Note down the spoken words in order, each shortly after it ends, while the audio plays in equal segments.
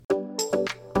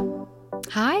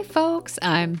Hi folks,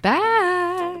 I'm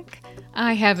back.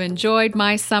 I have enjoyed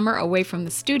my summer away from the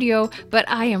studio, but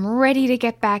I am ready to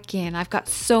get back in. I've got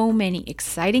so many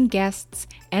exciting guests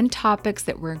and topics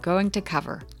that we're going to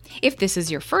cover. If this is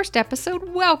your first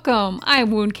episode, welcome!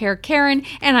 I'm Wound Care Karen,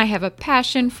 and I have a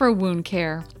passion for wound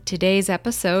care. Today's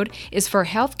episode is for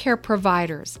healthcare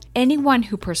providers, anyone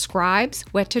who prescribes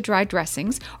wet-to-dry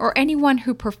dressings or anyone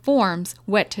who performs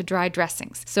wet-to-dry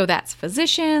dressings. So that's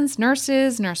physicians,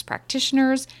 nurses, nurse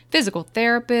practitioners, physical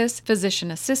therapists,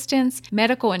 physician assistants,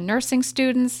 medical and nursing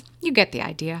students. You get the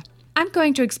idea. I'm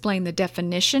going to explain the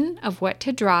definition of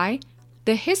wet-to-dry,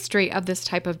 the history of this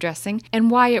type of dressing, and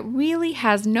why it really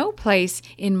has no place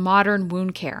in modern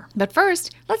wound care. But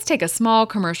first, let's take a small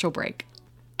commercial break.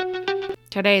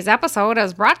 Today's episode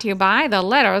is brought to you by the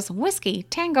letters Whiskey,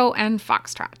 Tango, and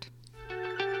Foxtrot.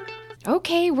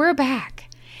 Okay, we're back.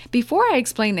 Before I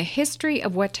explain the history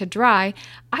of wet-to-dry,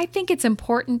 I think it's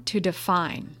important to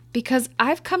define, because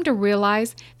I've come to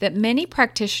realize that many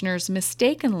practitioners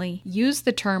mistakenly use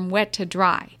the term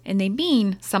wet-to-dry, and they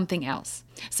mean something else.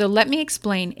 So let me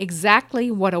explain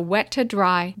exactly what a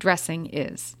wet-to-dry dressing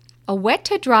is. A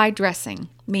wet-to-dry dressing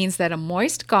means that a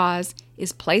moist gauze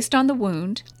is placed on the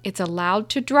wound, it's allowed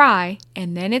to dry,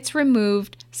 and then it's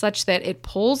removed such that it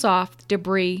pulls off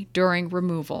debris during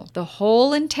removal. The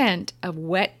whole intent of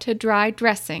wet-to-dry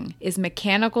dressing is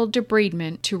mechanical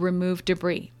debridement to remove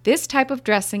debris. This type of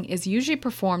dressing is usually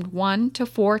performed 1 to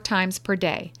 4 times per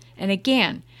day. And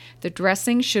again, the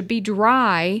dressing should be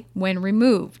dry when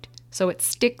removed, so it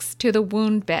sticks to the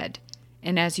wound bed.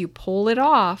 And as you pull it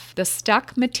off, the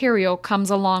stuck material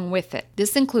comes along with it.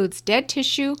 This includes dead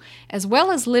tissue as well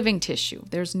as living tissue.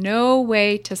 There's no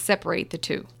way to separate the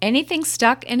two. Anything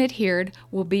stuck and adhered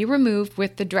will be removed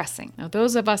with the dressing. Now,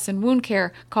 those of us in wound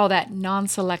care call that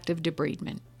non-selective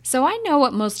debridement. So I know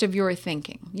what most of you are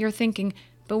thinking. You're thinking,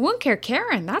 but Wound Care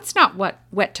Karen, that's not what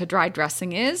wet-to-dry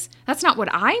dressing is. That's not what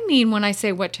I mean when I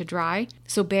say wet-to-dry.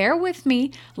 So bear with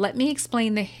me. Let me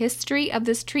explain the history of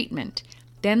this treatment.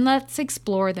 Then let's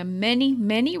explore the many,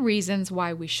 many reasons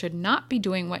why we should not be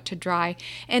doing wet-to-dry,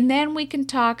 and then we can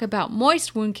talk about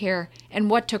moist wound care and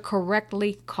what to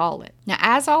correctly call it. Now,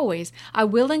 as always, I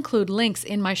will include links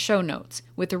in my show notes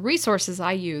with the resources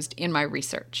I used in my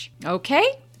research.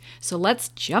 Okay? So let's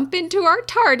jump into our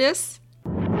TARDIS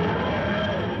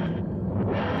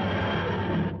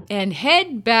and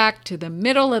head back to the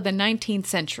middle of the 19th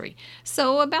century,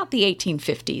 so about the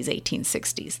 1850s,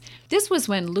 1860s. This was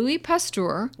when Louis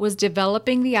Pasteur was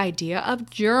developing the idea of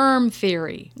germ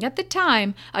theory. At the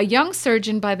time, a young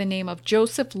surgeon by the name of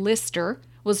Joseph Lister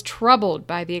was troubled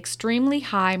by the extremely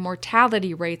high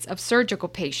mortality rates of surgical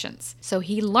patients. So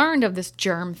he learned of this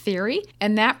germ theory,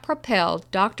 and that propelled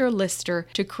Dr. Lister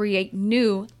to create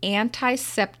new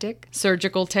antiseptic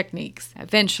surgical techniques.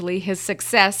 Eventually, his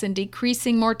success in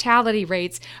decreasing mortality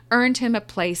rates earned him a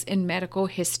place in medical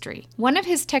history. One of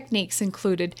his techniques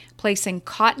included placing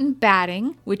cotton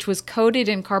batting, which was coated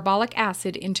in carbolic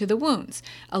acid, into the wounds,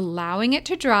 allowing it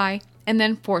to dry, and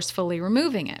then forcefully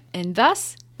removing it. And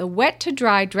thus, the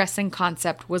wet-to-dry dressing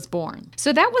concept was born.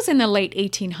 So that was in the late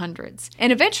 1800s.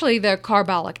 And eventually the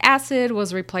carbolic acid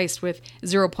was replaced with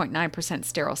 0.9%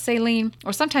 sterile saline,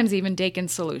 or sometimes even Dakin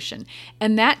solution.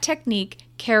 And that technique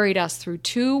carried us through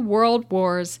 2 world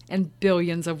wars and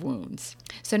billions of wounds.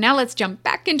 So now let's jump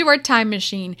back into our time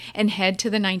machine and head to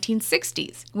the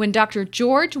 1960s, when Dr.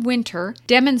 George Winter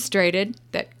demonstrated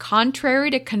that,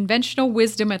 contrary to conventional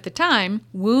wisdom at the time,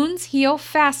 wounds heal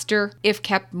faster if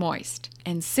kept moist.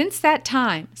 And since that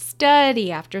time,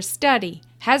 study after study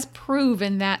has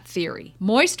proven that theory.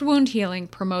 Moist wound healing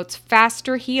promotes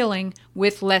faster healing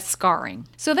with less scarring.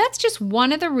 So that's just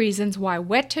one of the reasons why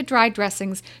wet-to-dry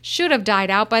dressings should have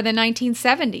died out by the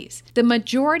 1970s. The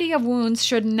majority of wounds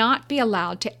should not be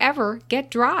allowed to ever get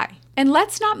dry. And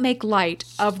let's not make light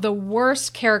of the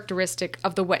worst characteristic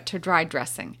of the wet-to-dry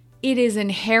dressing. It is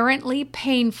inherently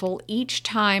painful each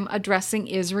time a dressing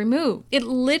is removed. It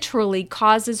literally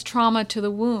causes trauma to the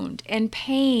wound and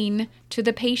pain to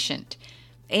the patient.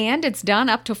 And it's done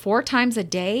up to 4 times a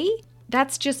day?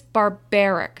 That's just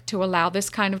barbaric to allow this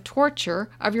kind of torture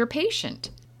of your patient.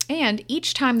 And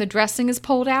each time the dressing is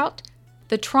pulled out,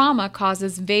 the trauma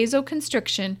causes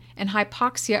vasoconstriction and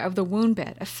hypoxia of the wound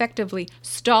bed, effectively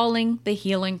stalling the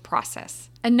healing process.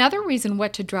 Another reason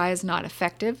wet-to-dry is not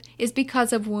effective is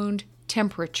because of wound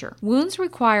temperature. Wounds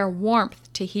require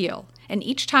warmth to heal, and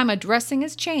each time a dressing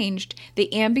is changed,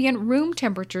 the ambient room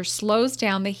temperature slows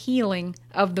down the healing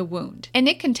of the wound. And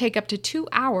it can take up to 2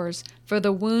 hours for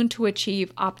the wound to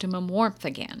achieve optimum warmth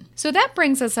again. So that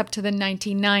brings us up to the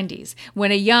 1990s,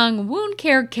 when a young wound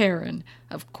care Karen,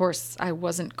 of course I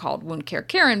wasn't called wound care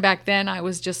Karen back then, I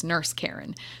was just Nurse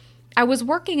Karen. I was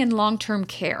working in long-term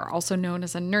care, also known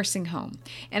as a nursing home,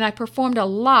 and I performed a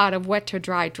lot of wet to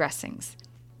dry dressings.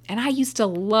 And I used to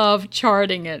love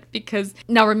charting it because,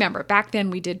 now remember, back then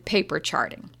we did paper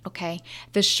charting, okay?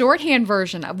 The shorthand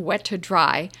version of wet to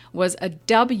dry was a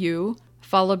W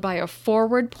followed by a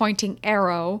forward pointing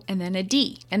arrow and then a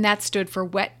D, and that stood for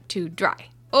wet to dry.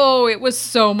 Oh, it was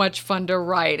so much fun to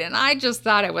write, and I just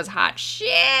thought it was hot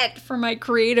shit for my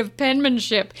creative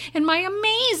penmanship and my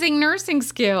amazing nursing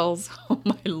skills. Oh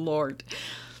my Lord.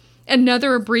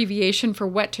 Another abbreviation for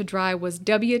wet to dry was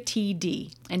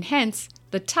WTD, and hence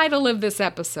the title of this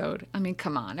episode. I mean,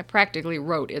 come on, it practically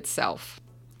wrote itself.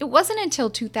 It wasn't until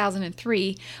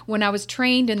 2003, when I was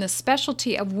trained in the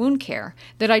specialty of wound care,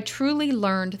 that I truly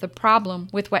learned the problem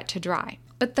with wet to dry.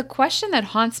 But the question that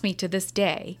haunts me to this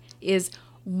day is,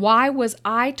 why was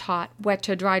I taught wet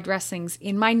to dry dressings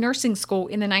in my nursing school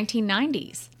in the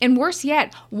 1990s? And worse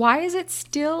yet, why is it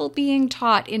still being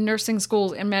taught in nursing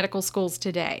schools and medical schools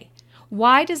today?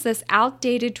 Why does this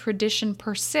outdated tradition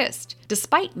persist,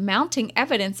 despite mounting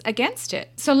evidence against it?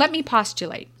 So let me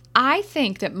postulate. I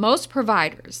think that most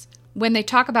providers, when they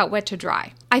talk about wet to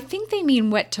dry, I think they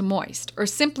mean wet to moist, or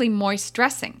simply moist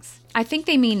dressings. I think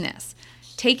they mean this: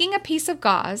 taking a piece of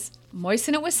gauze,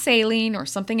 moisten it with saline or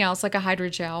something else like a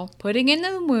hydrogel, putting it in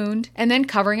the wound, and then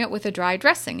covering it with a dry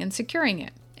dressing and securing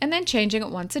it, and then changing it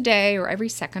once a day or every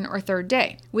second or third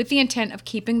day, with the intent of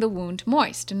keeping the wound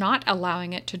moist, not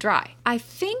allowing it to dry. I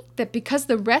think that because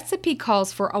the recipe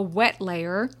calls for a wet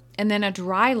layer and then a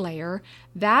dry layer,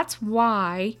 that's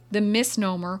why the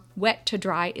misnomer wet to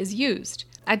dry is used.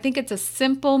 I think it's a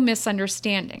simple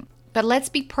misunderstanding. But let's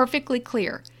be perfectly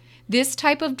clear. This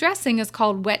type of dressing is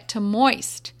called wet to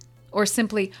moist, or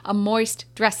simply a moist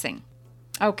dressing.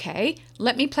 Okay,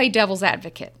 let me play devil's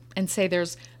advocate and say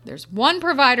there's one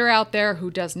provider out there who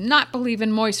does not believe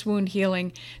in moist wound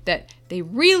healing, that they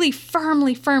really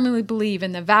firmly believe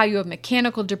in the value of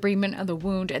mechanical debridement of the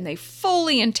wound, and they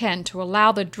fully intend to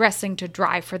allow the dressing to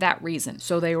dry for that reason.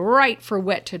 So they write for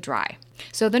wet to dry.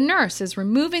 So the nurse is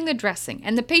removing the dressing,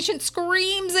 and the patient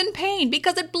screams in pain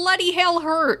because it bloody hell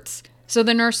hurts. So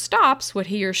the nurse stops what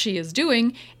he or she is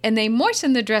doing, and they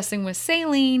moisten the dressing with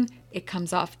saline. It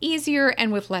comes off easier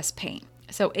and with less pain.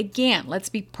 So again, let's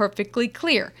be perfectly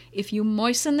clear. If you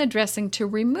moisten the dressing to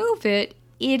remove it,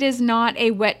 it is not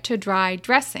a wet to dry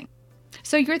dressing.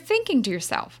 So you're thinking to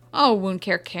yourself, oh, wound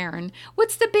care Karen,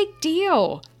 what's the big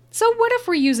deal? So what if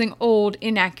we're using old,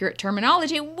 inaccurate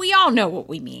terminology? We all know what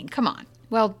we mean. Come on.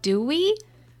 Well, do we?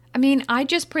 I mean, I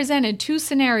just presented two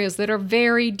scenarios that are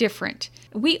very different.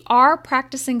 We are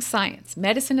practicing science.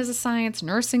 Medicine is a science,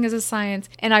 nursing is a science,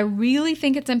 and I really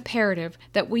think it's imperative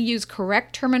that we use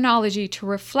correct terminology to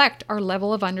reflect our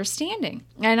level of understanding.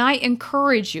 And I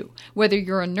encourage you, whether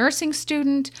you're a nursing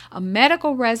student, a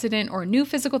medical resident, or a new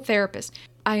physical therapist,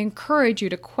 I encourage you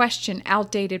to question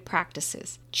outdated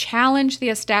practices, challenge the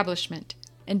establishment,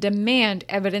 and demand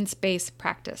evidence-based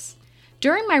practice.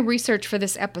 During my research for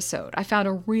this episode, I found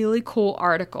a really cool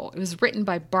article. It was written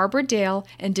by Barbara Dale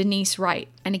and Denise Wright.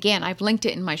 And again, I've linked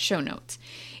it in my show notes.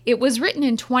 It was written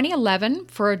in 2011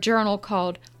 for a journal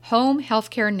called Home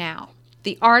Healthcare Now.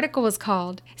 The article is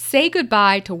called Say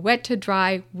Goodbye to Wet to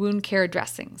Dry Wound Care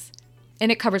Dressings.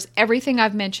 And it covers everything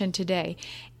I've mentioned today.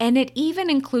 And it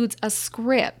even includes a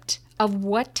script of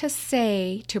what to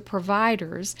say to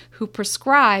providers who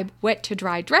prescribe wet to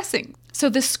dry dressing. So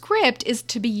the script is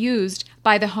to be used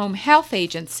by the home health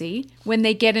agency. When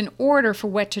they get an order for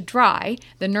wet to dry,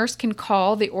 the nurse can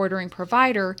call the ordering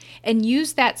provider and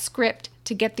use that script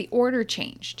to get the order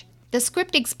changed. The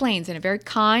script explains in a very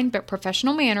kind but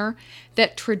professional manner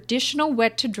that traditional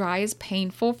wet to dry is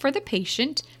painful for the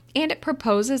patient, and it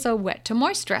proposes a wet to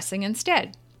moist dressing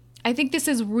instead. I think this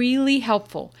is really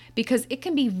helpful because it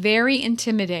can be very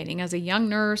intimidating as a young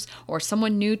nurse or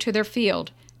someone new to their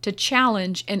field to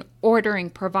challenge an ordering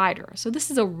provider. So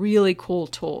this is a really cool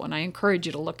tool, and I encourage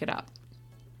you to look it up.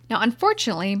 Now,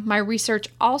 unfortunately, my research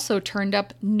also turned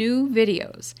up new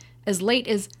videos as late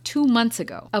as 2 months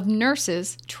ago of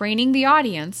nurses training the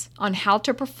audience on how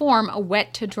to perform a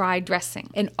wet to dry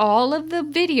dressing. And all of the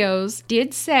videos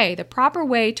did say the proper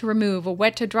way to remove a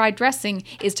wet to dry dressing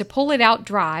is to pull it out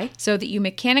dry so that you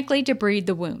mechanically debride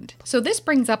the wound. So this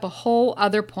brings up a whole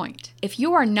other point. If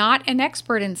you are not an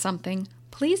expert in something,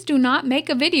 please do not make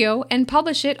a video and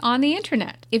publish it on the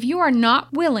internet. If you are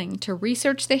not willing to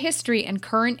research the history and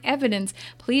current evidence,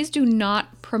 please do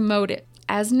not promote it.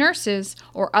 As nurses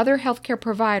or other healthcare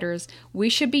providers, we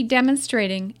should be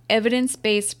demonstrating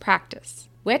evidence-based practice.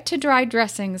 Wet to dry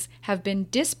dressings have been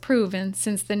disproven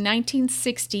since the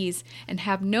 1960s and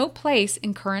have no place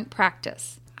in current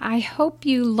practice. I hope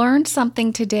you learned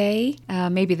something today,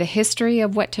 maybe the history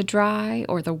of wet to dry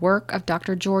or the work of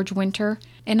Dr. George Winter,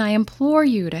 and I implore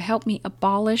you to help me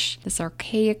abolish this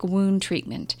archaic wound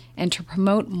treatment and to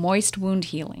promote moist wound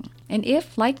healing. And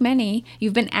if, like many,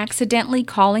 you've been accidentally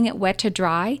calling it wet to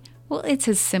dry, well, it's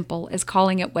as simple as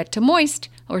calling it wet to moist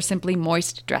or simply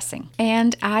moist dressing.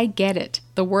 And I get it.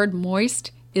 The word moist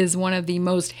is one of the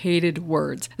most hated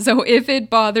words. So if it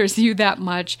bothers you that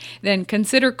much, then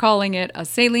consider calling it a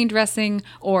saline dressing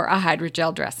or a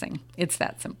hydrogel dressing. It's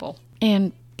that simple.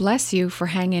 And bless you for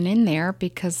hanging in there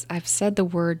because I've said the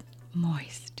word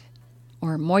moist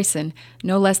or moisten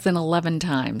no less than 11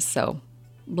 times. So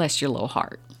bless your little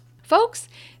heart. Folks,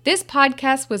 this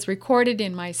podcast was recorded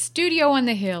in my studio on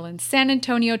the hill in San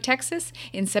Antonio, Texas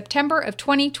in September of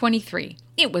 2023.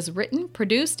 It was written,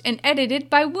 produced, and edited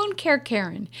by Wound Care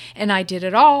Karen, and I did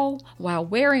it all while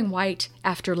wearing white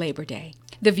after Labor Day.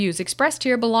 The views expressed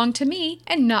here belong to me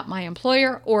and not my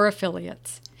employer or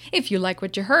affiliates. If you like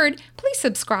what you heard, please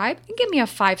subscribe and give me a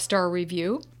 5-star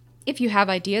review. If you have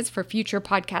ideas for future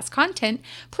podcast content,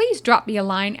 please drop me a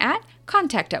line at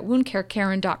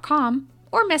contact@woundcarekaren.com.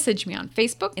 or message me on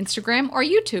Facebook, Instagram, or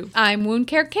YouTube. I'm Wound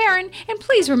Care Karen, and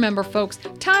please remember, folks,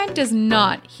 time does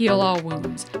not heal all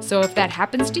wounds. So if that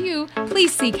happens to you,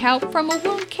 please seek help from a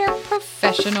wound care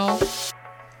professional.